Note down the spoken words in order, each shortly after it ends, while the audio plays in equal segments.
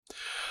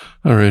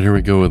All right, here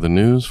we go with the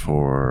news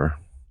for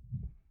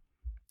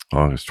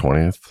August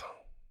 20th,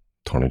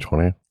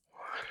 2020.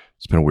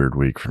 It's been a weird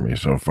week for me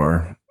so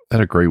far. I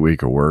had a great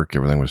week of work.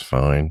 Everything was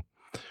fine.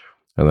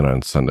 And then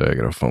on Sunday, I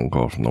got a phone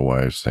call from the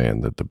wife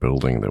saying that the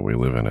building that we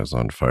live in is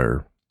on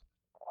fire.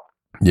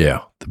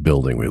 Yeah, the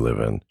building we live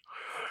in.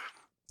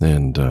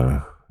 And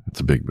it's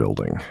a big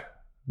building.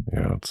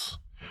 It's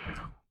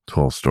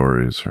 12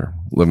 stories or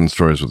 11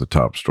 stories with the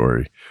top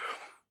story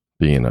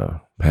being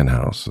a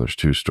penthouse. There's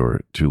two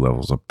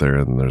levels up there,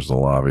 and there's the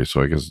lobby.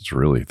 So I guess it's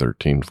really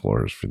 13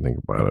 floors if you think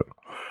about it.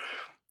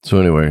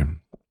 So anyway,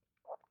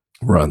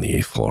 we're on the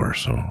 8th floor.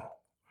 So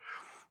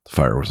the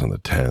fire was on the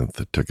 10th.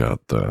 It took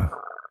out the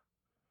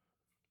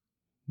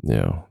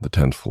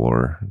 10th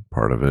floor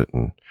part of it,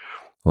 and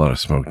a lot of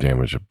smoke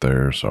damage up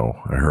there. So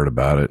I heard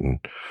about it, and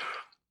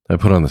I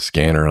put on the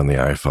scanner on the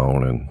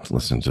iPhone and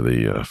listened to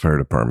the fire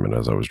department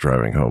as I was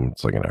driving home.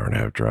 It's like an hour and a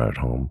half drive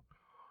home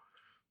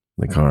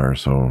in the car.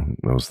 So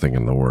I was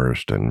thinking the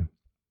worst, and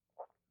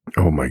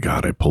oh my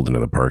God, I pulled into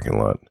the parking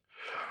lot,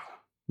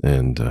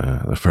 and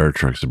the fire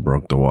trucks had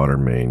broke the water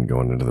main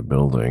going into the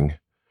building.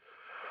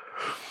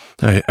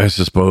 I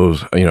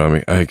suppose,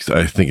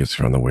 I think it's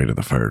on the way to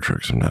the fire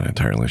trucks. I'm not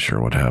entirely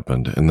sure what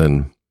happened. And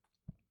then,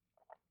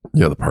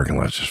 the parking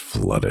lot's just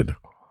flooded.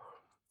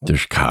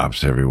 There's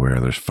cops everywhere.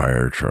 There's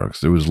fire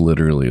trucks. There was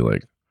literally I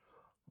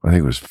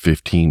think it was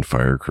 15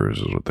 fire crews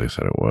is what they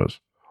said it was.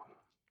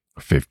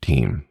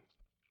 15.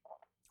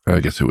 I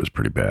guess it was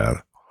pretty bad.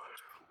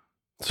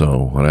 So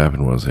what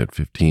happened was they had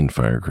 15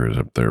 fire crews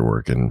up there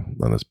working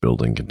on this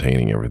building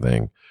containing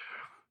everything.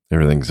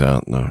 Everything's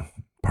out in the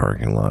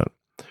parking lot.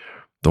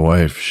 The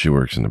wife, she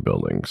works in the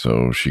building,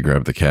 so she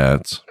grabbed the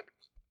cats.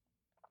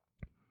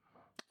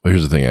 Well,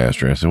 here's the thing I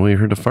asked her. I said, well, you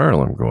heard the fire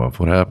alarm go off.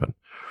 What happened?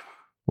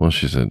 Well,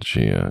 she said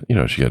she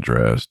got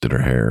dressed, did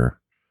her hair,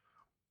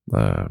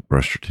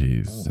 brushed her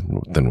teeth,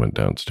 and then went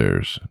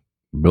downstairs.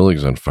 The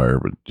building's on fire,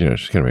 but,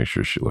 she's going to make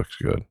sure she looks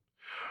good.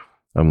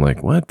 I'm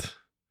like, what?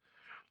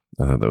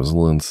 I thought that was a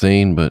little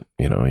insane, but,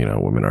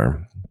 women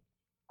are.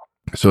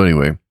 So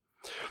anyway,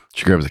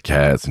 she grabs the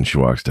cats and she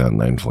walks down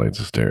 9 flights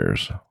of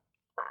stairs.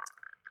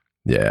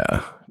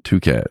 Yeah,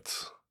 2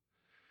 cats.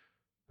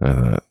 I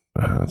thought,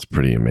 that's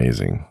pretty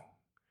amazing.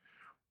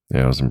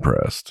 Yeah, I was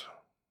impressed.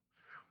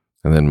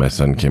 And then my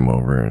son came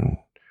over and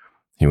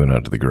he went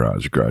out to the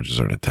garage. The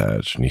garages aren't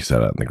attached. And he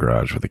sat out in the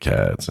garage with the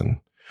cats. And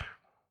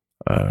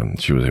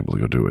she was able to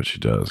go do what she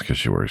does because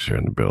she works here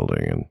in the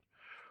building. And,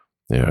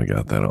 I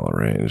got that all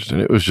arranged. And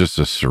it was just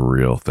a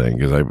surreal thing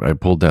because I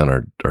pulled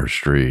down our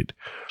street.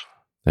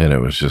 And it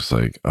was just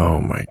like, oh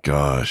my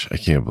gosh, I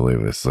can't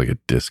believe this. It's like a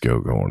disco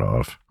going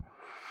off.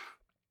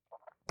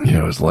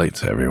 It was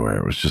lights everywhere.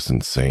 It was just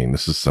insane.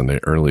 This is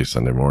early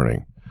Sunday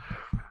morning.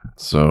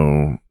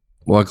 So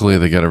luckily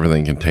they got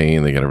everything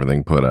contained. They got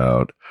everything put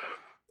out.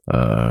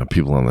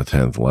 People on the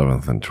 10th,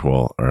 11th, and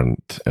 12th, or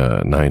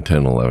 9,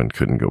 10, 11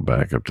 couldn't go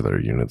back up to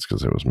their units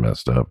because it was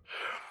messed up.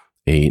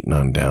 8 and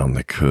on down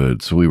they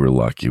could. So we were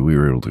lucky. We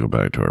were able to go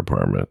back to our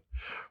apartment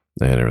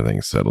and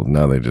everything's settled.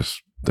 Now they're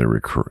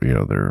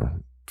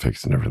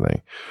fixing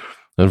everything.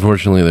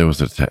 Unfortunately, there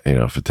was a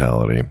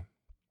fatality.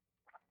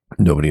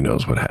 Nobody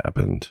knows what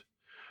happened,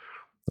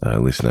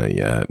 at least not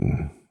yet.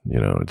 And,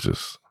 it's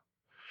just,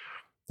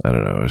 I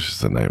don't know, it's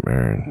just a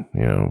nightmare. And,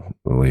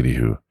 the lady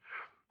who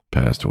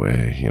passed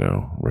away,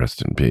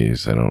 rest in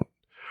peace. I don't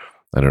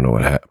know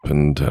what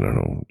happened. I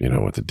don't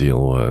know, what the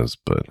deal was,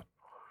 but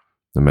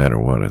no matter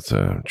what, it's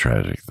a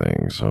tragic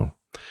thing. So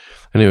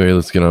anyway,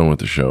 let's get on with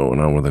the show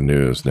and on with the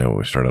news. Now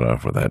we started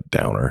off with that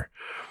downer.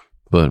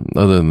 But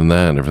other than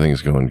that,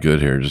 everything's going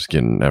good here.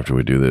 After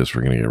we do this,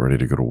 we're going to get ready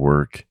to go to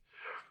work.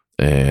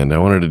 And I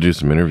wanted to do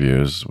some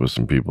interviews with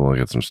some people. I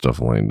got some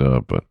stuff lined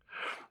up, but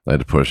I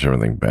had to push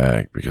everything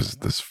back because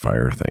this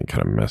fire thing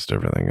kind of messed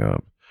everything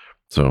up.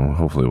 So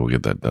hopefully we'll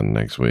get that done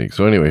next week.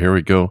 So anyway, here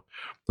we go.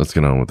 Let's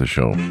get on with the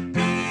show.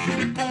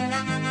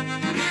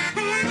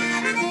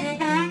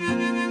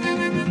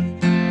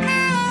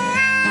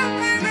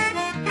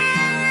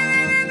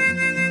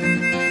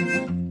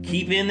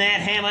 Keeping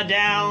that hammer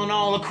down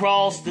all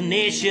across the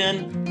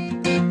nation.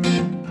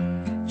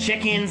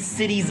 Checking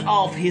cities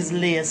off his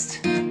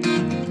list.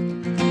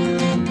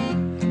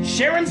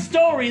 Sharing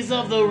stories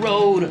of the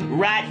road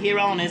right here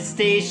on his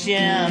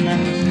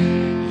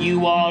station.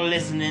 You are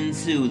listening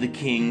to the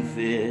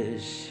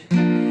Kingfish.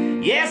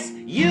 Yes,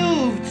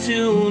 you've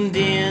tuned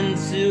in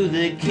to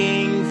the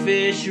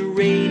Kingfish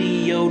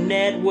Radio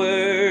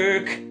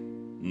Network.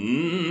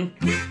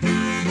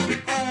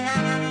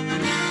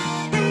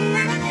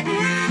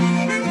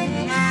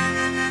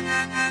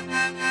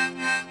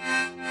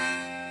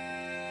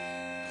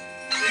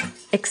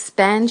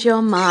 Expand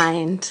your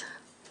mind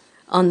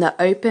on the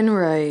open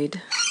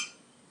road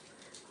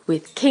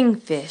with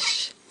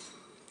Kingfish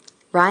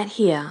right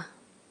here.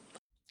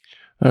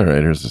 All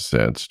right, here's a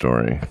sad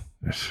story.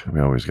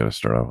 We always got to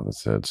start off with a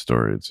sad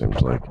story, it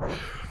seems like.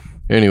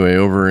 Anyway,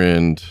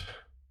 where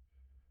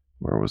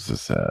was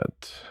this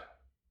at?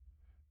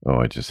 Oh,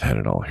 I just had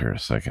it all here a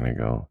second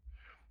ago.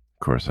 Of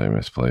course, I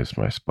misplaced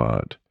my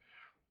spot.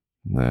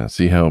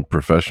 See how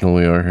professional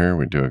we are here?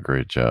 We do a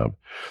great job.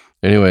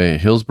 Anyway,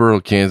 Hillsboro,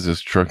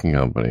 Kansas Trucking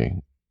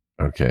Company,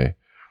 okay,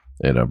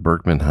 at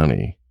Berkman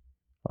Honey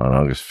on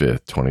August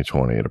 5th,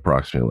 2020 at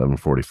approximately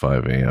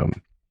 11:45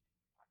 a.m.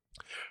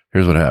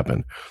 Here's what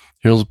happened.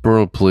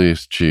 Hillsboro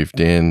Police Chief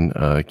Dan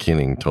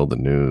Kinning told the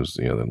news,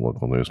 the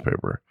local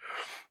newspaper,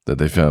 that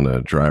they found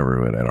a driver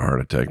who had a heart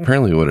attack.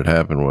 Apparently what had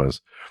happened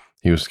was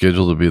he was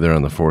scheduled to be there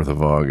on the 4th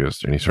of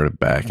August, and he started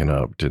backing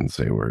up. Didn't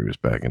say where he was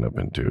backing up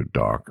into,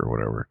 dock or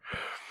whatever.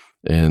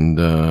 And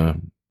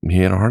he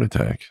had a heart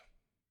attack.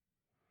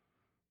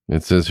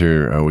 It says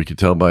here, we could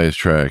tell by his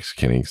tracks,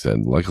 Kinning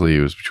said. Luckily, he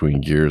was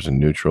between gears and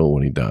neutral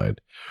when he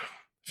died.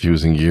 If he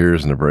was in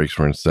gears and the brakes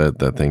weren't set,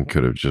 that thing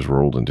could have just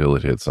rolled until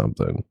it hit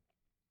something.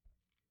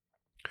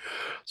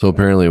 So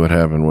apparently what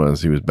happened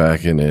was he was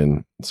backing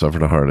in,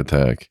 suffered a heart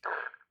attack,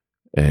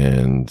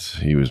 and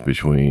he was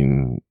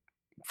between,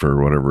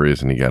 for whatever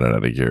reason, he got it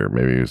out of gear.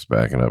 Maybe he was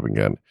backing up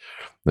and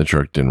the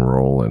truck didn't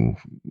roll, and,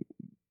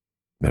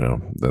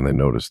 then they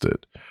noticed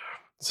it.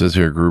 It says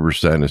here, Gruber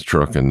sat in his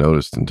truck and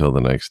noticed until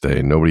the next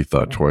day. Nobody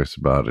thought twice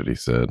about it, he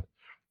said.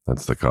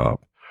 That's the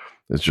cop.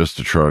 It's just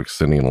a truck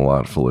sitting in a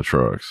lot full of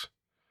trucks.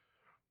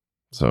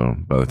 So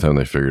by the time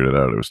they figured it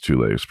out, it was too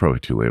late. It was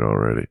probably too late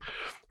already.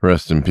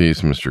 Rest in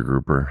peace, Mr.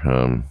 Gruber.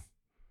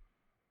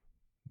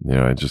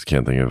 I just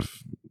can't think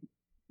of,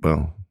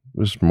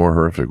 there's more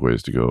horrific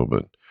ways to go,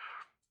 but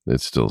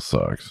it still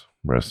sucks.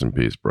 Rest in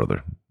peace,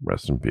 brother.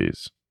 Rest in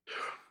peace.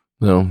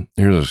 No,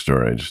 here's a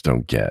story I just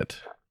don't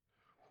get.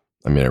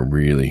 I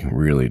really,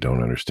 really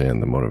don't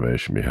understand the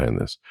motivation behind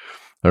this.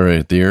 All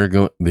right, the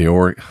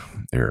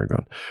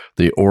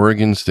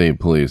Oregon State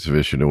Police have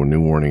issued a new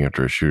warning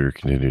after a shooter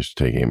continues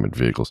to take aim at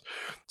vehicles.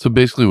 So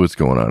basically what's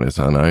going on is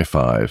on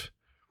I-5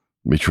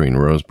 between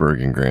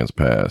Roseburg and Grants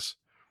Pass,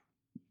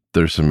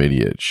 there's some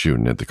idiot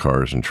shooting at the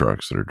cars and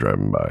trucks that are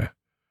driving by.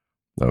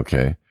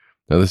 Okay.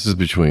 Now this is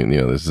this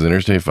is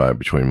Interstate 5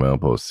 between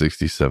milepost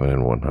 67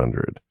 and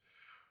 100.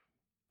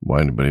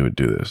 Why anybody would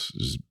do this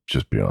is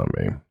just beyond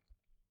me.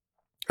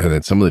 And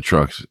then some of the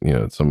trucks,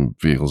 some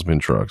vehicles have been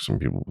trucks, some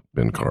people have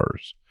been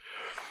cars.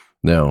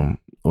 Now,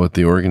 what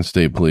the Oregon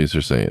State Police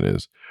are saying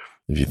is,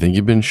 if you think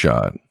you've been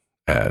shot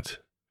at,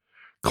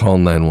 call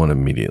 911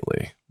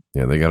 immediately.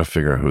 Yeah, they got to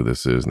figure out who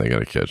this is, and they got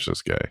to catch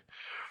this guy.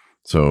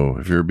 So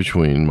if you're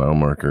between mile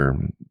marker,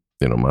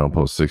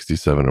 milepost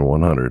 67 and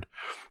 100,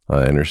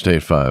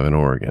 Interstate 5 in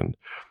Oregon,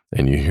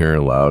 and you hear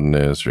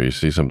loudness or you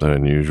see something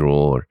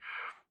unusual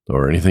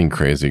or anything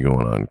crazy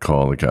going on,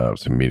 call the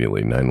cops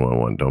immediately,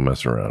 911. Don't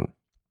mess around.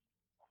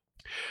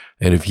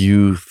 And if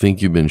you think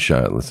you've been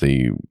shot, let's say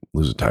you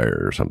lose a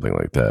tire or something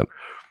like that,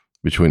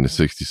 between the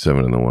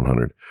 67 and the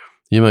 100,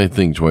 you might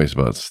think twice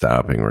about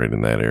stopping right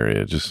in that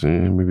area. Just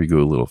maybe go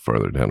a little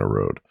farther down the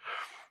road.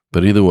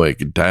 But either way,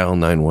 dial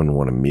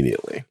 911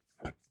 immediately.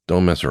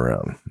 Don't mess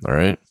around, all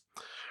right?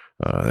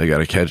 They got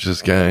to catch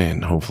this guy,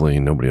 and hopefully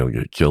nobody will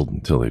get killed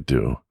until they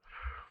do.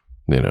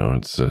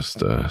 It's just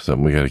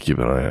something we got to keep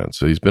an eye on.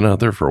 So he's been out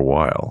there for a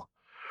while.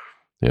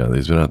 Yeah,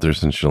 he's been out there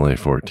since July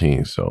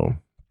 14th, so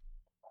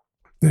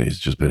he's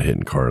just been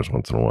hitting cars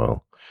once in a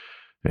while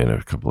and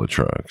a couple of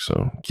trucks.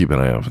 So keep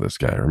an eye out for this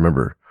guy.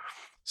 Remember,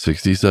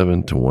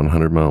 67 to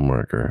 100 mile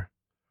marker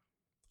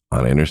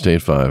on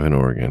Interstate 5 in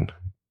Oregon.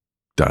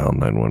 Dial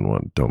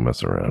 911. Don't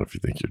mess around if you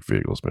think your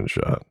vehicle's been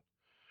shot.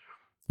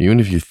 Even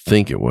if you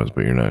think it was,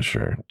 but you're not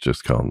sure,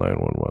 just call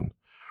 911.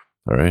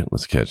 All right,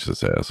 let's catch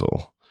this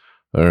asshole.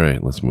 All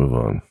right, let's move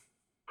on.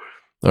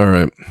 All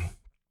right.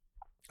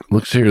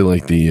 Looks here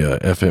like the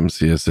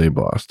FMCSA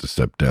boss to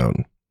step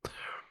down.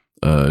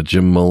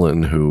 Jim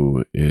Mullen,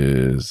 who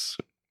is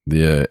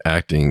the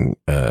acting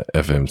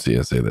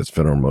FMCSA, that's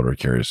Federal Motor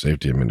Carrier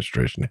Safety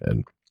Administration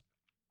head.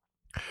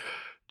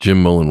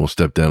 Jim Mullen will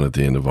step down at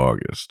the end of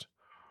August.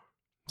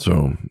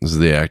 So this is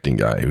the acting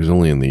guy. He was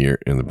only in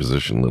the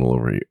position a little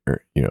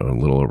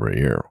over a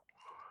year.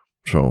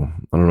 So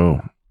I don't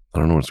know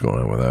what's going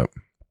on with that.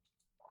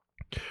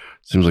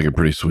 Seems like a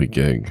pretty sweet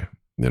gig,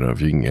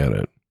 if you can get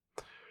it.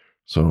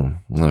 So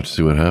we'll have to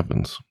see what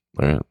happens.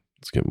 All right,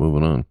 let's get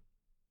moving on.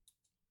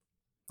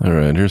 All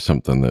right, here's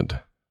something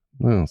that,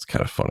 it's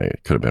kind of funny.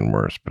 It could have been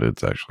worse, but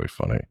it's actually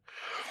funny.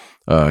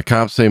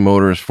 Cops say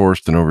motorist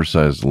forced an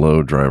oversized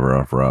load driver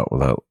off route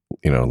without,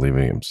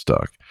 leaving him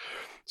stuck.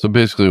 So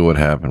basically what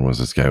happened was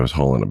this guy was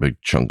hauling a big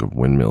chunk of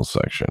windmill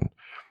section,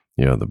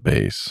 the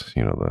base,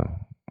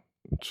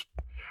 looks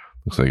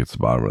like it's the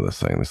bottom of this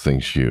thing. This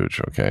thing's huge,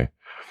 okay?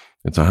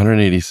 It's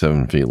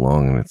 187 feet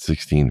long and it's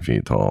 16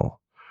 feet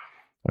tall.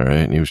 All right.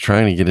 And he was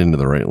trying to get into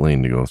the right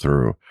lane to go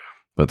through,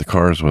 but the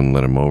cars wouldn't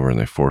let him over and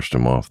they forced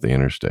him off the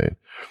interstate.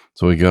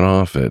 So he got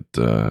off at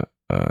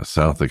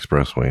South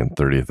Expressway and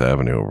 30th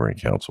Avenue over in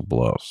Council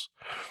Bluffs.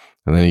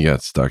 And then he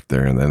got stuck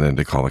there, and then they had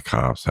to call the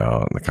cops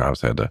out, and the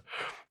cops had to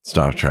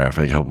stop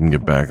traffic, help him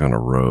get back on a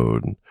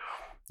road.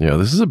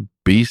 This is a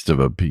beast of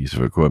a piece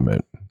of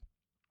equipment.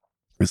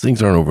 These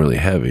things aren't overly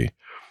heavy,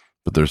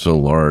 but they're so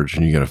large,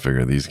 and you got to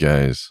figure these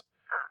guys,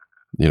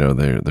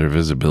 their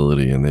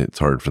visibility, and it's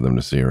hard for them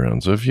to see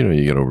around. So if,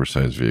 you get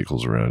oversized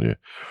vehicles around you,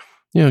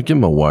 give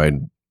them a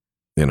wide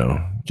give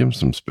them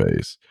some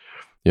space.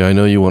 Yeah, I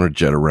know you want to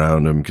jet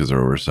around them because they're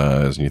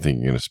oversized and you think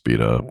you're going to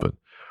speed up, but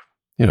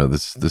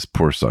this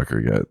poor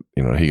sucker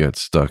he got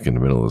stuck in the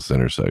middle of this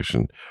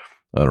intersection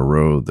on a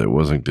road that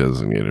wasn't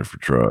designated for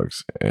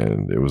trucks,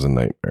 and it was a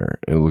nightmare.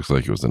 It looks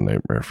like it was a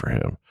nightmare for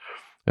him,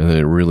 and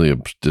it really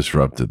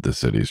disrupted the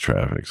city's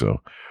traffic.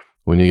 So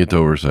when you get to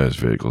oversized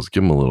vehicles,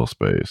 give them a little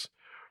space.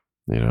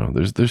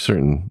 There's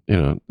certain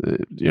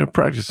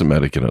practice some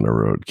etiquette on the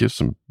road. Give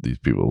these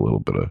people a little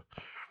bit of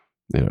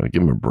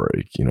give them a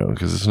break.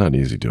 Because it's not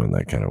easy doing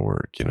that kind of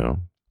work.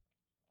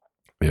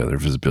 Their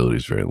visibility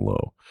is very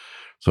low.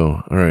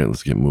 So, all right,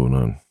 let's get moving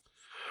on.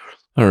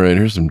 All right,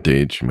 here's some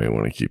dates you may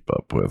want to keep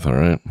up with, all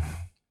right?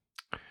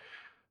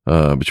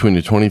 Between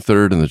the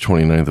 23rd and the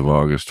 29th of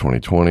August,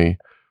 2020,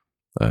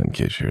 in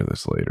case you hear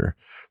this later,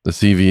 the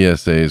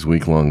CVSA's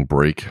week-long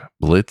brake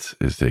blitz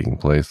is taking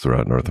place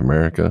throughout North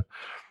America.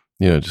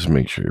 Just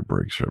make sure your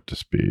brakes are up to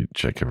speed.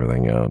 Check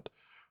everything out.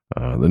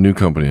 The new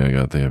company I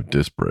got, they have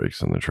disc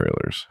brakes on the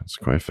trailers. It's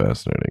quite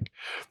fascinating.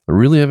 I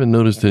really haven't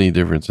noticed any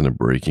difference in the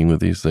braking with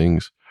these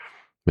things.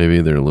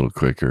 Maybe they're a little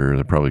quicker.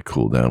 They probably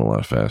cool down a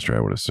lot faster, I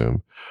would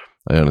assume.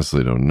 I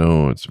honestly don't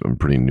know. I'm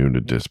pretty new to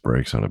disc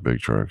brakes on a big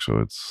truck, so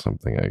it's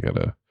something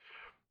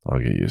I'll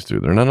get used to.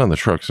 They're not on the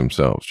trucks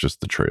themselves, just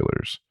the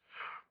trailers.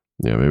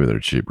 Maybe they're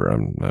cheaper.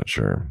 I'm not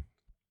sure.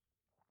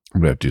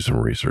 I'm going to have to do some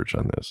research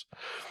on this.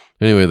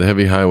 Anyway, the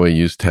heavy highway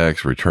use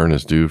tax return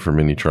is due for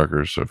many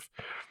truckers. So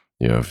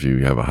if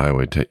you have a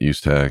highway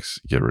use tax,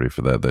 get ready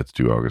for that. That's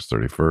due August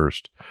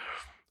 31st.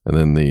 And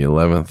then the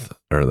 11th,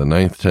 or the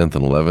 9th, 10th,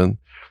 and 11th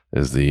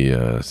is the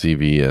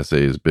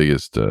CVSA's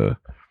biggest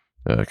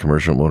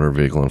commercial motor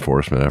vehicle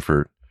enforcement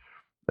effort.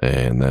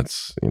 And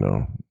that's,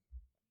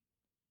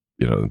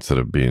 instead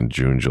of being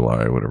June,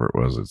 July, whatever it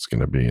was, it's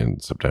going to be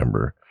in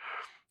September.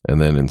 And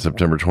then in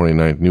September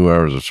 29th, new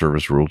hours of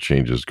service rule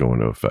changes go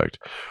into effect.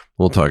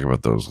 We'll talk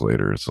about those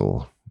later. It's a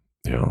little,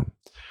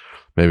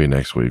 maybe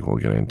next week we'll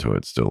get into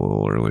it. Still a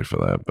little early for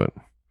that, but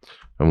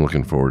I'm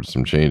looking forward to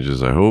some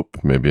changes. I hope.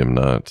 Maybe I'm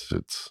not.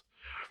 It's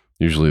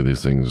usually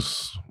these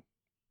things,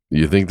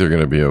 you think they're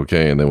going to be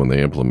okay, and then when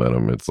they implement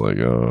them, it's like,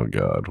 oh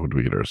God, what did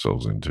we get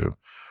ourselves into?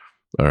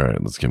 All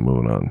right, let's get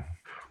moving on.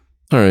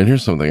 All right,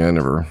 here's something it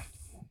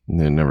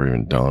never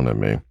even dawned on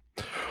me.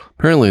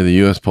 Apparently, the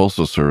U.S.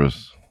 Postal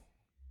Service,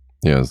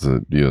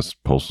 the U.S.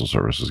 Postal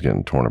Service is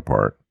getting torn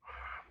apart,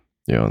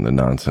 and the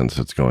nonsense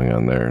that's going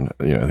on there. And,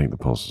 I think the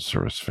Postal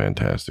Service is a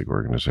fantastic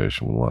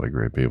organization with a lot of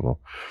great people.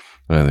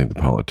 And I think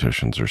the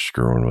politicians are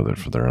screwing with it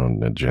for their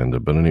own agenda.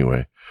 But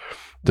anyway,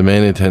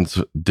 demand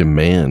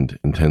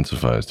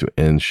intensifies to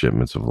end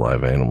shipments of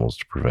live animals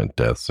to prevent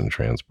deaths in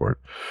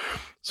transport.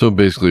 So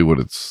basically what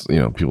it's,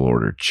 people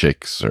order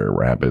chicks or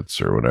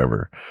rabbits or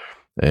whatever.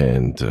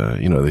 And,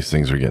 these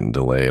things are getting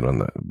delayed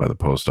by the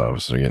post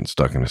office. They're getting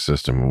stuck in a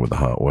system. And with the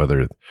hot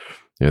weather,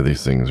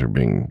 these things are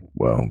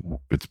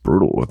it's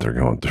brutal what they're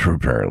going through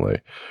apparently.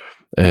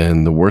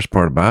 And the worst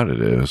part about it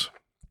is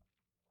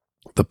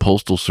the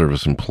Postal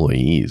Service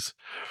employees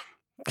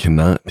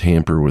cannot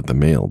tamper with the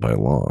mail by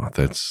law.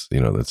 That's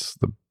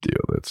the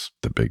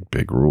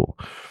big rule.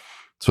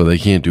 So they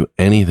can't do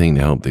anything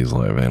to help these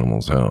live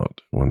animals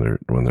out when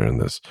they're in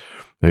this.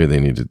 Maybe they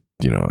need to,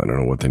 I don't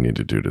know what they need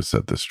to do to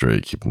set this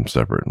straight, keep them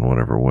separate in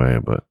whatever way.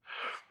 But,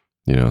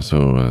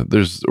 so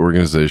there's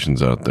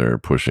organizations out there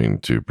pushing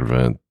to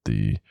prevent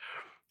the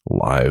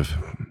live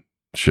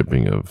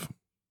shipping of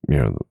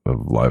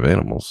live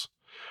animals.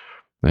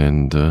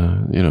 And,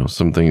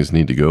 some things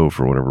need to go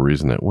for whatever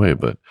reason that way.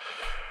 But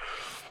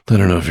I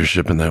don't know if you're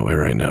shipping that way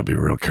right now. Be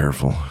real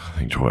careful.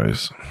 Think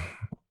twice.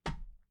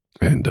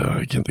 And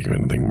I can't think of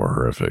anything more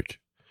horrific.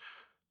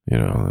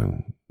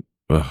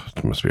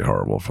 It must be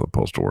horrible for the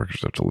postal workers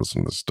to have to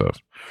listen to this stuff.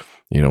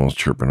 It's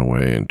chirping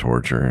away and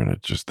torture, and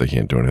they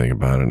can't do anything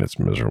about it, and it's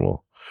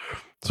miserable.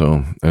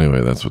 So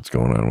anyway, that's what's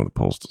going on with the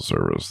Postal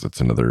Service.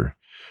 That's another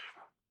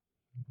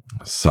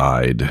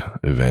side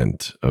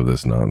event of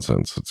this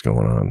nonsense that's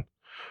going on.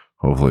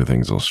 Hopefully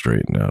things will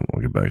straighten out and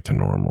we'll get back to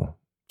normal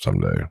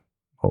someday.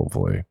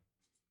 Hopefully.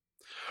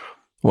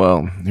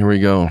 Well, here we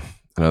go.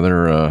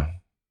 Another,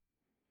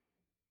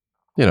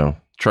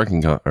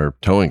 trucking or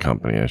towing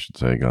company, I should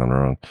say, gone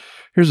wrong.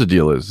 Here's the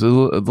deal is a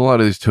lot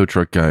of these tow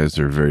truck guys,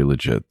 they're very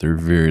legit. They're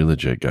very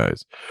legit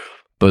guys.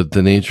 But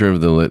the nature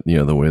of the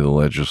way the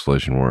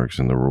legislation works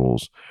and the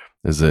rules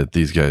is that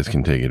these guys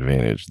can take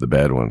advantage. The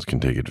bad ones can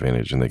take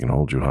advantage and they can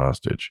hold you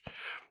hostage.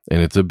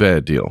 And it's a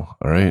bad deal.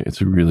 All right.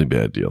 It's a really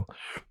bad deal.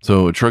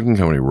 So a trucking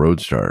company,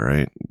 Roadstar,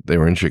 right? They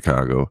were in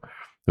Chicago.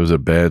 It was a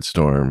bad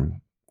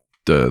storm.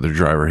 The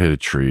driver hit a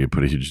tree,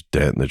 put a huge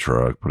dent in the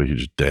truck, put a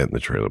huge dent in the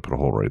trailer, put a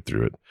hole right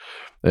through it.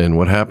 And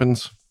what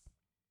happens?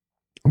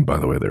 And by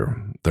the way,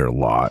 their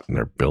lot and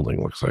their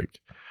building looks like,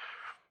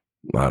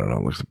 I don't know,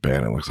 it looks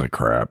abandoned, it looks like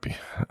crap.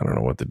 I don't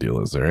know what the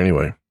deal is there.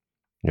 Anyway,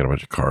 you got a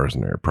bunch of cars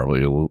in there,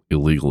 probably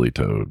illegally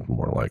towed,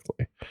 more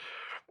likely.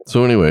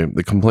 So anyway,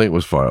 the complaint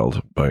was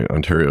filed by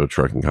Ontario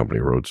Trucking Company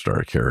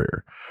Roadstar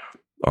Carrier,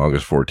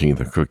 August 14th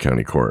in Cook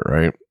County Court,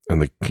 right?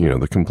 And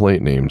the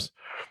complaint names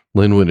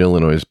Linwood,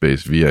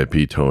 Illinois-based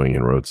VIP Towing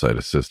and Roadside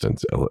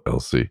Assistance,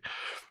 LLC.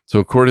 So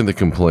according to the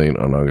complaint,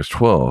 on August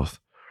 12th,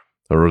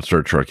 a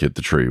Roadstar truck hit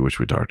the tree, which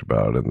we talked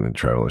about, in the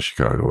traveling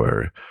Chicago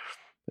area.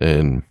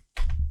 And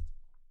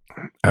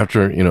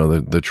after,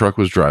 the truck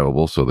was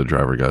drivable, so the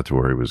driver got to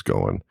where he was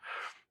going.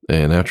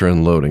 And after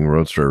unloading,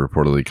 Roadstar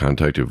reportedly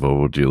contacted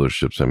Volvo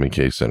dealerships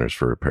M&K centers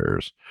for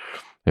repairs,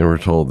 and were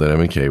told that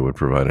M&K would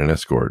provide an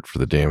escort for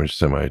the damaged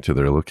semi to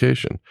their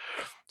location.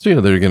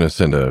 So, they're going to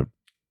send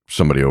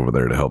somebody over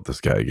there to help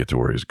this guy get to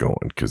where he's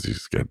going because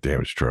he's got a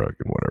damaged truck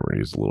and whatever. And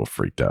he's a little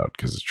freaked out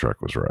because his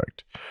truck was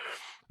wrecked.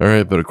 All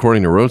right, but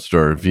according to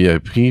Roadstar, a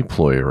VIP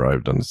employee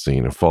arrived on the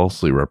scene and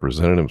falsely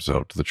represented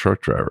himself to the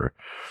truck driver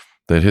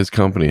that his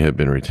company had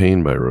been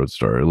retained by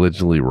Roadstar,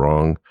 allegedly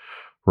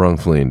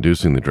wrongfully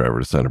inducing the driver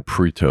to sign a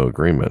pre-tow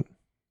agreement.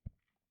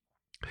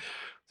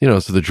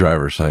 So the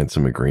driver signed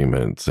some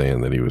agreement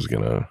saying that he was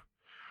going to,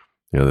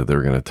 that they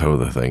were going to tow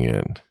the thing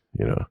in,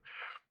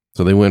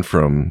 So they went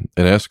from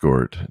an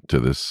escort to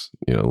this,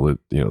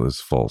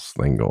 this false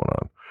thing going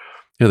on.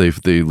 They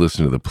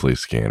listen to the police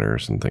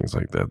scanners and things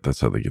like that.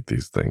 That's how they get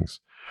these things.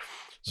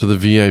 So the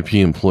VIP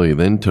employee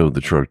then towed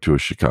the truck to a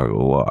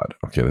Chicago lot.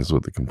 Okay, this is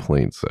what the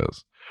complaint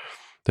says.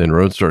 Then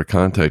Roadstar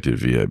contacted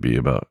VIP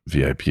about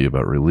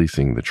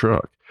releasing the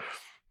truck.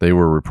 They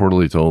were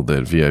reportedly told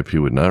that VIP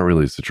would not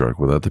release the truck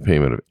without the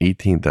payment of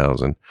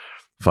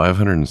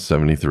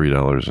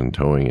 $18,573 in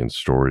towing and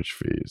storage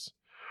fees.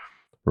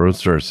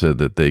 Roadstar said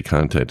that they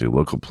contacted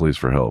local police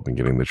for help in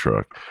getting the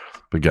truck,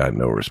 but got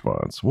no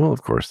response. Well,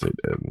 of course they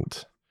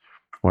didn't.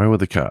 Why would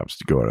the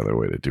cops go out of their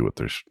way to do what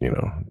they're,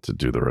 to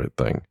do the right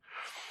thing?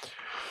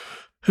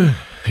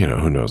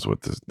 Who knows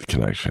what the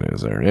connection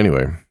is there.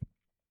 Anyway,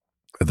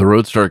 the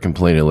Roadstar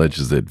complaint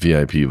alleges that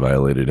VIP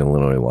violated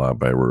Illinois law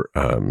by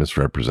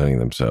misrepresenting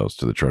themselves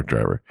to the truck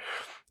driver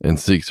and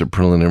seeks a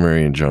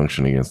preliminary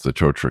injunction against the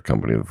tow truck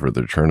company for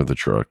the return of the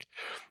truck,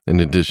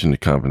 in addition to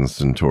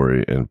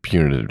compensatory and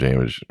punitive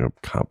damage.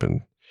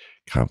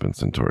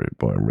 Compensatory.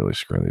 Boy, I'm really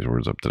screwing these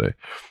words up today.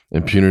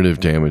 And punitive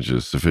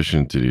damages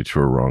sufficient to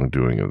deter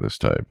wrongdoing of this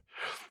type.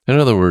 In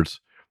other words,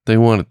 they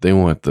want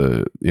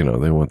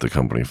the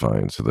company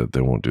fined so that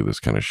they won't do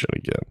this kind of shit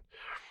again.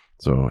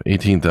 So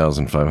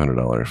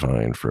 $18,500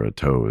 fine for a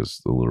tow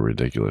is a little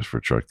ridiculous for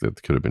a truck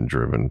that could have been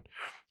driven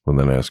with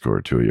an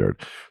escort to a yard.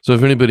 So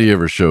if anybody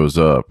ever shows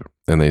up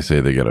and they say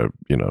they gotta,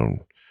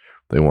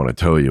 they want to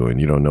tow you and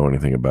you don't know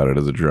anything about it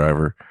as a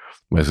driver,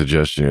 my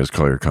suggestion is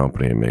call your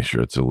company and make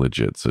sure it's a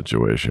legit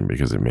situation,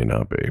 because it may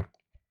not be.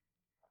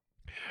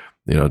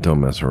 Don't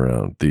mess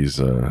around. These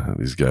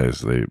guys,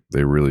 they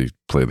really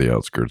play the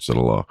outskirts of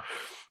the law.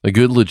 A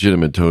good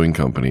legitimate towing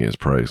company is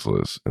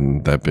priceless.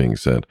 And that being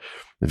said,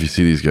 if you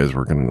see these guys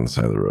working on the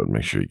side of the road,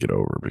 make sure you get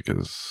over,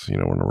 because you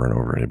don't want to run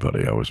over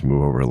anybody. I always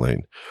move over a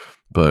lane.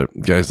 But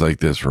guys like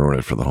this ruin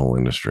it for the whole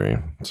industry.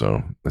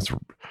 So it's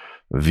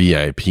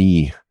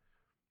VIP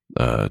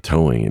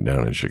towing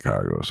down in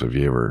Chicago. So if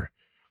you ever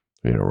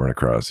run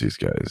across these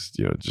guys,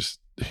 just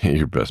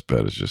your best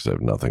bet is just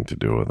have nothing to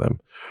do with them.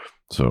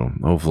 So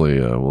hopefully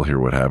we'll hear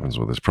what happens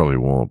with this. Probably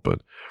won't,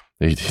 but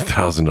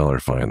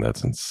 $18,000 fine,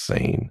 that's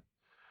insane.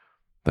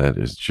 That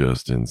is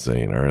just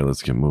insane. All right,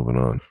 let's get moving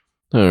on.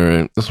 All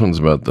right, this one's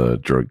about the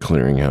drug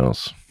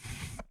clearinghouse.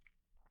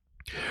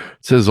 It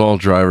says all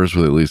drivers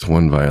with at least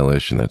one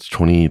violation. That's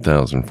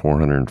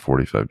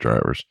 28,445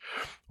 drivers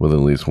with at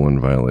least one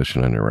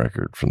violation on your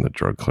record from the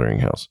drug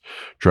clearinghouse.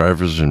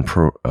 Drivers in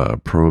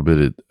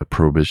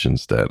probation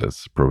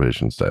status,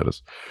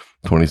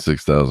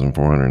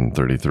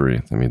 26,433.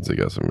 That means they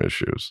got some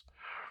issues.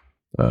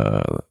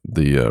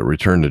 The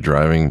return to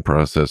driving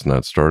process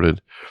not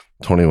started,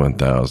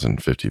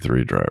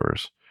 21,053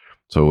 drivers.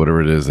 So whatever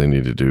it is they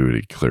need to do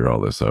to clear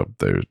all this up,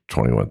 there's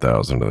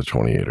 21,000 of the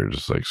 28 are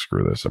just like,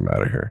 screw this, I'm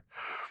out of here.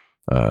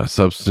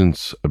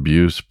 Substance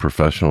abuse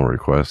professional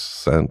requests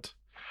sent.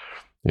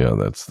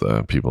 That's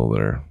the people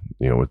that are,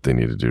 what they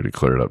need to do to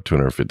clear it up,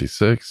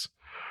 256.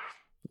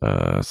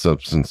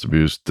 Substance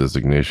abuse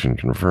designation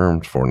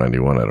confirmed,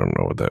 491. I don't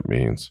know what that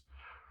means.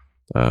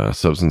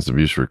 Substance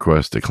abuse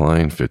request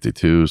declined,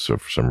 52. So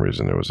for some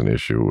reason there was an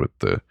issue with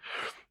the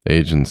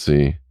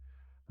agency.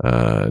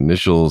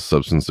 Initial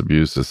substance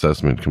abuse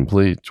assessment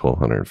complete,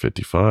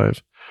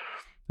 1,255.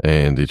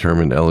 And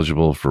determined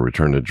eligible for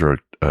return to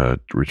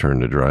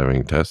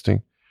driving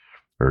testing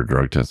or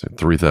drug testing,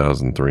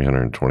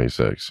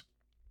 3,326.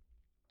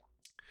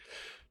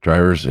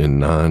 Drivers in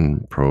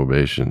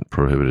non-probation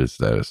prohibited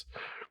status,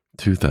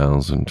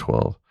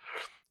 2012.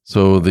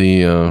 So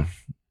the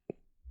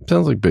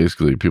sounds like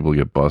basically people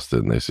get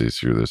busted and they say,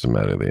 screw this, I'm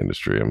out of the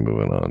industry, I'm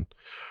moving on.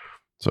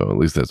 So at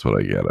least that's what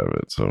I get out of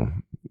it. So,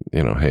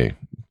 hey,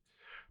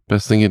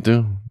 best thing you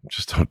do,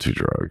 just don't do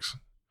drugs.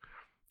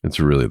 It's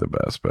really the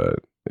best bet,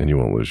 and you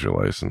won't lose your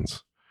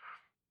license.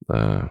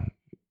 I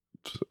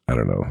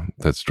don't know.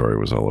 That story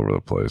was all over the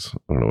place.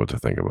 I don't know what to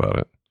think about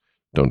it.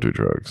 Don't do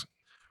drugs.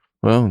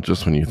 Well,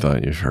 just when you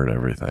thought you've heard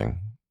everything.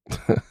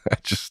 I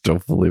just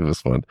don't believe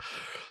this one.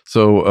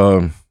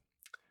 So,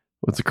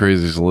 what's the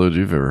craziest load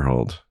you've ever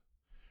hauled?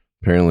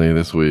 Apparently,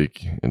 this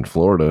week in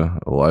Florida,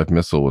 a live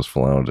missile was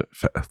found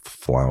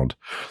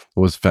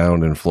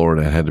in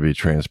Florida and had to be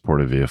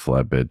transported via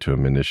flatbed to a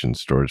munitions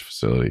storage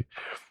facility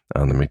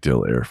on the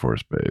MacDill Air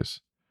Force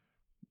Base.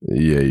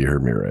 Yeah, you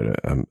heard me right.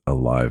 A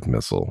live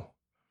missile.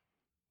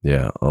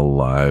 Yeah, a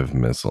live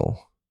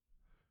missile.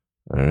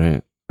 All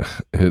right.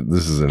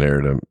 This is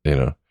an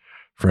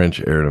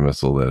French air to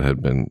missile that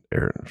had been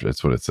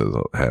that's what it says.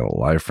 Had a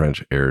live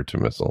French air to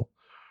missile.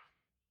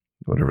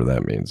 Whatever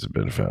that means had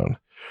been found.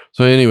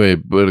 So anyway,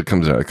 but it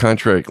comes out. A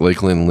contract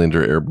Lakeland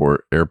Linder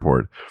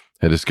Airport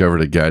had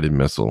discovered a guided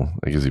missile.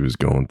 I guess he was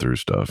going through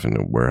stuff in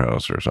a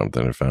warehouse or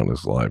something and found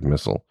this live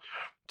missile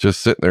just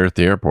sitting there at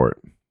the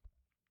airport.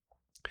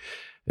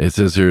 It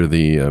says here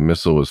the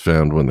missile was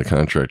found when the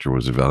contractor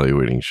was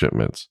evaluating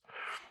shipments.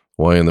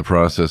 While in the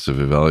process of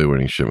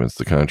evaluating shipments,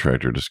 the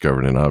contractor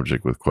discovered an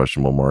object with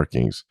questionable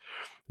markings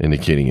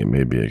indicating it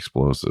may be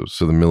explosive.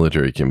 So the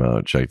military came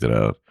out, checked it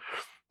out,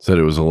 said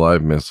it was a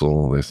live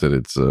missile. They said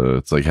it's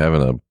like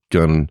having a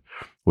gun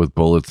with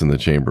bullets in the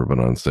chamber, but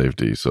on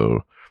safety.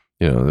 So,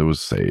 it was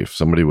safe.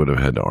 Somebody would have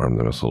had to arm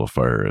the missile to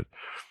fire it.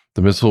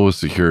 The missile was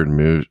secured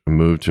and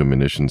moved to a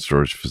munitions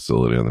storage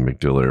facility on the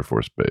MacDill Air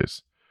Force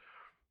Base.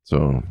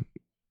 So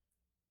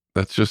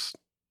that's just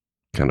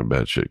kind of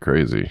batshit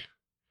crazy.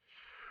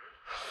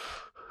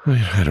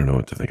 I don't know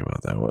what to think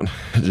about that one.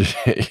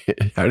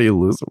 How do you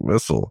lose a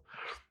missile?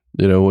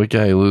 What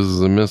guy loses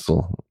a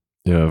missile?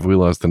 If we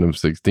lost an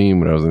M16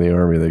 when I was in the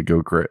Army, they'd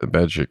go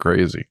batshit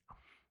crazy.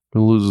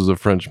 Who loses a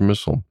French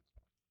missile?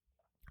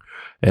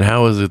 And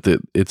how is it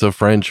that it's a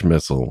French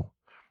missile?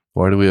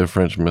 Why do we have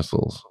French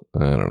missiles?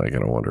 I don't know. I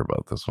gotta wonder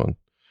about this one.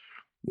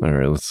 All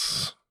right,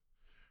 let's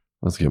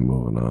get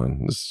moving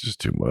on. This is just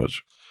too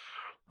much.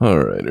 All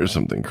right, here's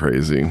something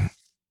crazy.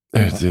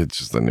 It's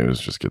just the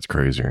news just gets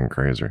crazier and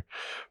crazier.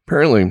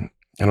 Apparently,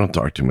 I don't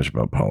talk too much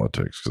about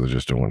politics because I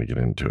just don't want to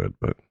get into it.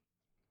 But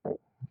it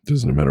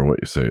doesn't matter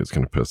what you say; it's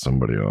going to piss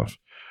somebody off,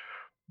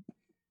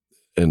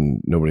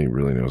 and nobody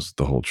really knows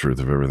the whole truth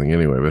of everything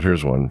anyway. But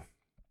here's one.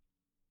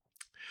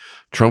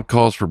 Trump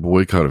calls for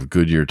boycott of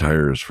Goodyear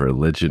tires for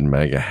alleged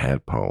MAGA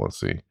hat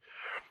policy.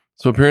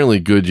 So apparently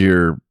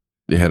Goodyear,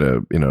 they had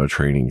a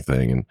training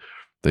thing, and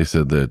they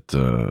said that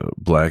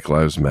Black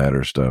Lives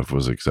Matter stuff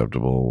was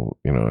acceptable,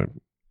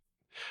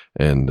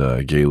 and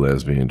gay,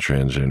 lesbian,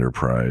 transgender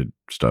pride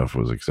stuff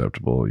was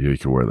acceptable. You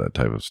could wear that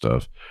type of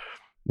stuff.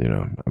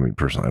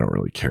 Personally, I don't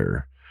really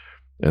care.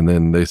 And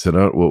then they said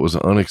what was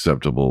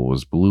unacceptable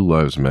was Blue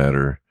Lives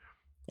Matter,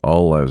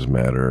 All Lives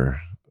Matter.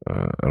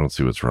 I don't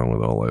see what's wrong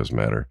with All Lives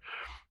Matter,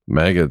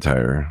 MAGA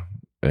attire,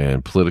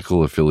 and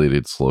political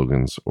affiliated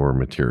slogans or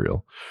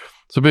material.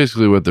 So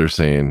basically what they're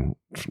saying,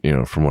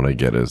 from what I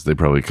get, is they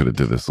probably could have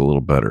did this a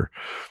little better.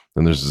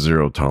 And there's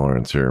zero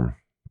tolerance here.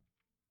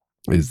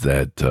 Is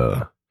that,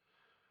 I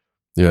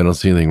don't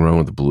see anything wrong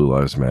with the Blue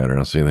Lives Matter. I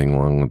don't see anything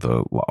wrong with the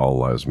All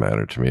Lives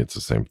Matter. To me, it's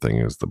the same thing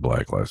as the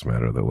Black Lives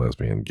Matter, the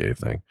lesbian, gay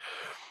thing.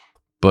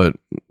 But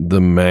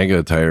the MAGA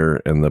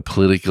attire and the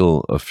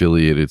political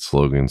affiliated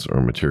slogans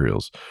or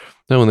materials.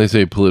 Now, when they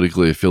say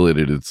politically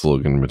affiliated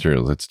slogan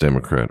materials, it's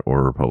Democrat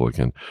or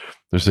Republican.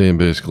 They're saying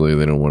basically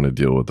they don't want to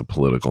deal with the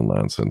political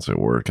nonsense at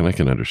work. And I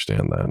can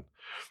understand that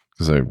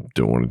because I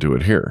don't want to do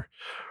it here.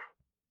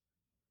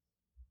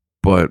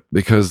 But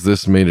because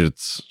this made it,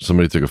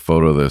 somebody took a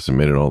photo of this and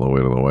made it all the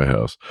way to the White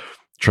House.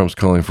 Trump's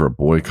calling for a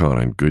boycott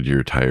on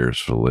Goodyear tires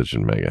for alleged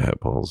MAGA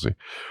hat policy.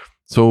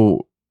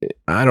 So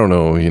I don't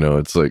know,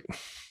 it's like,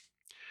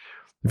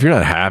 if you're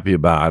not happy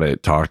about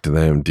it, talk to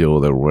them, deal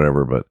with it or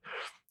whatever. But,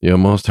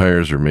 most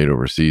tires are made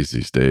overseas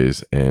these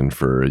days. And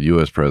for a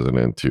U.S.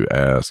 president to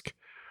ask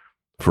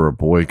for a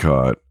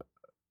boycott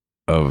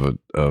of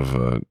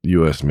a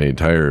U.S. made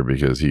tire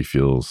because he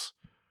feels,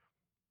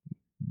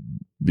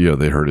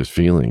 they hurt his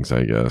feelings,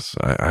 I guess.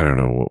 I don't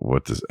know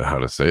how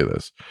to say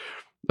this.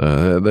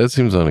 That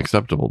seems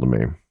unacceptable to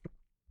me.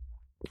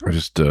 I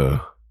just,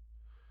 I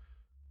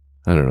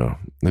don't know.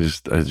 I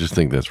just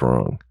think that's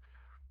wrong.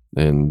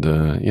 And,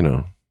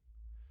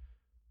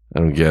 I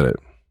don't get it.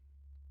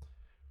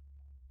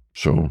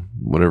 So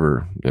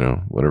whatever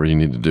you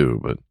need to do.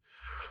 But,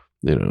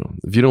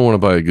 if you don't want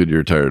to buy a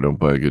Goodyear tire, don't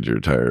buy a Goodyear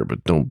tire,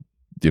 but don't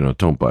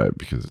buy it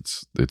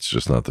because it's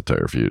just not the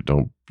tire for you.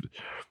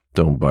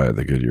 Don't buy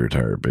the Goodyear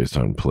tire based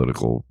on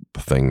political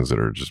things that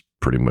are just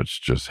pretty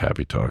much just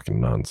happy talking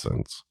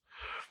nonsense.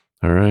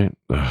 All right.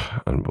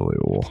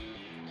 Unbelievable.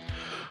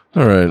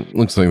 All right.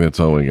 Looks like that's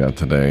all we got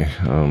today.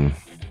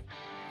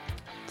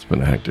 It's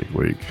been a hectic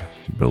week.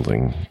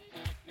 Building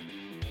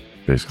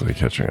basically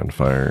catching on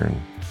fire,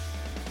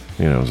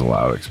 and it was a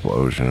loud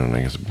explosion, and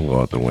I guess it blew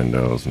out the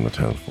windows on the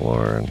 10th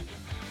floor, and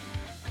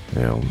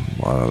a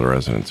lot of the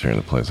residents here in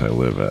the place I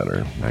live at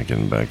are not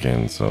getting back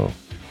in, so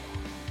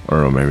I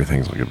don't know, maybe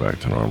things will get back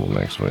to normal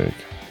next week.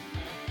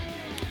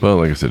 But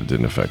like I said, it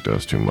didn't affect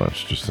us too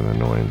much, just an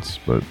annoyance,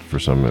 but for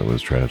some it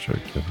was tragic.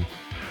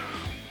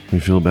 We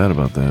feel bad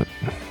about that,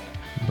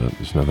 but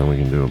there's nothing we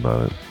can do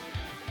about it.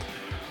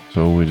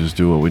 So we just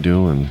do what we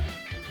do and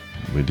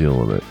we deal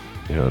with it.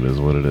 It is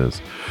what it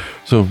is.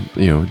 So,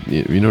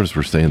 you notice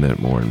we're saying that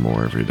more and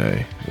more every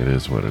day. It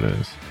is what it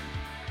is.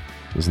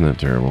 Isn't that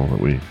terrible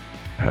that we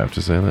have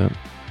to say that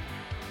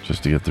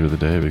just to get through the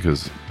day?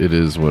 Because it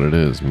is what it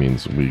is. It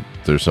means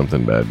there's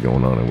something bad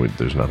going on and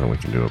there's nothing we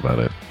can do about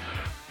it.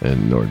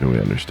 And nor do we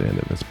understand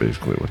it. That's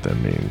basically what that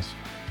means.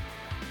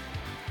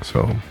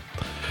 So,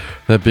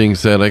 that being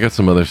said, I got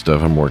some other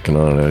stuff I'm working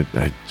on.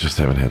 I just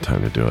haven't had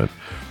time to do it.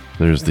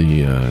 There's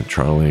the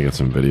trolley. I got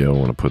some video. I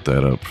want to put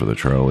that up for the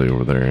trolley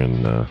over there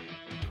in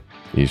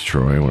East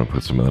Troy. I want to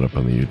put some of that up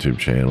on the YouTube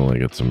channel. I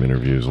got some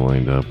interviews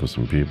lined up with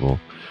some people.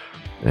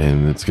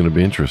 And it's going to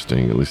be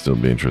interesting. At least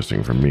it'll be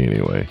interesting for me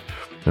anyway.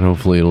 And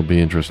hopefully it'll be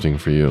interesting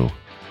for you.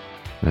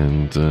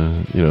 And,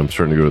 I'm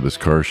starting to go to this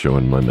car show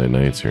on Monday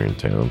nights here in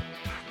town.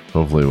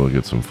 Hopefully we'll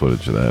get some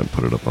footage of that and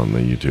put it up on the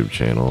YouTube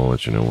channel. I'll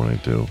let you know when I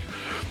do.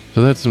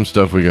 So that's some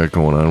stuff we got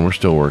going on. We're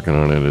still working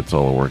on it. It's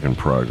all a work in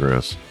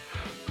progress.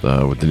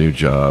 With the new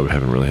job,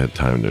 haven't really had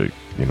time to,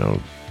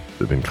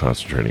 I've been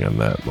concentrating on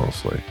that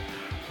mostly.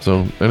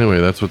 So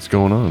anyway, that's what's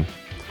going on.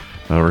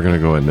 We're going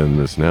to go ahead and end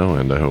this now,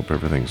 and I hope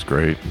everything's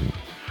great. And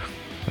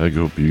I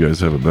hope you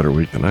guys have a better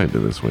week than I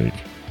did this week.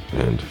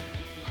 But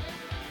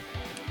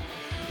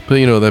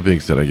that being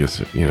said, I guess,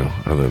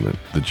 other than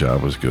the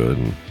job was good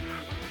and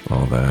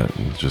all that,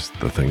 and just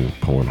the thing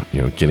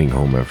getting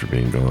home after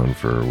being gone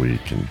for a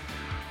week and,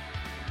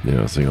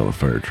 seeing all the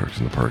fire trucks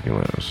in the parking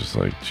lot, I was just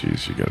like,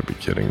 geez, you gotta be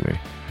kidding me.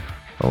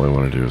 All I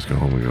want to do is go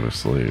home and go to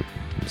sleep.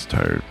 I'm just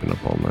tired, been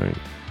up all night.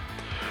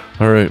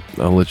 All right,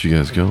 I'll let you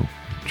guys go.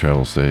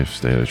 Travel safe,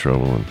 stay out of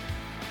trouble, and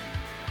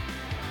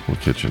we'll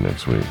catch you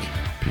next week.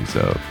 Peace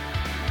out.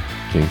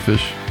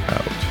 Kingfish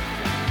out.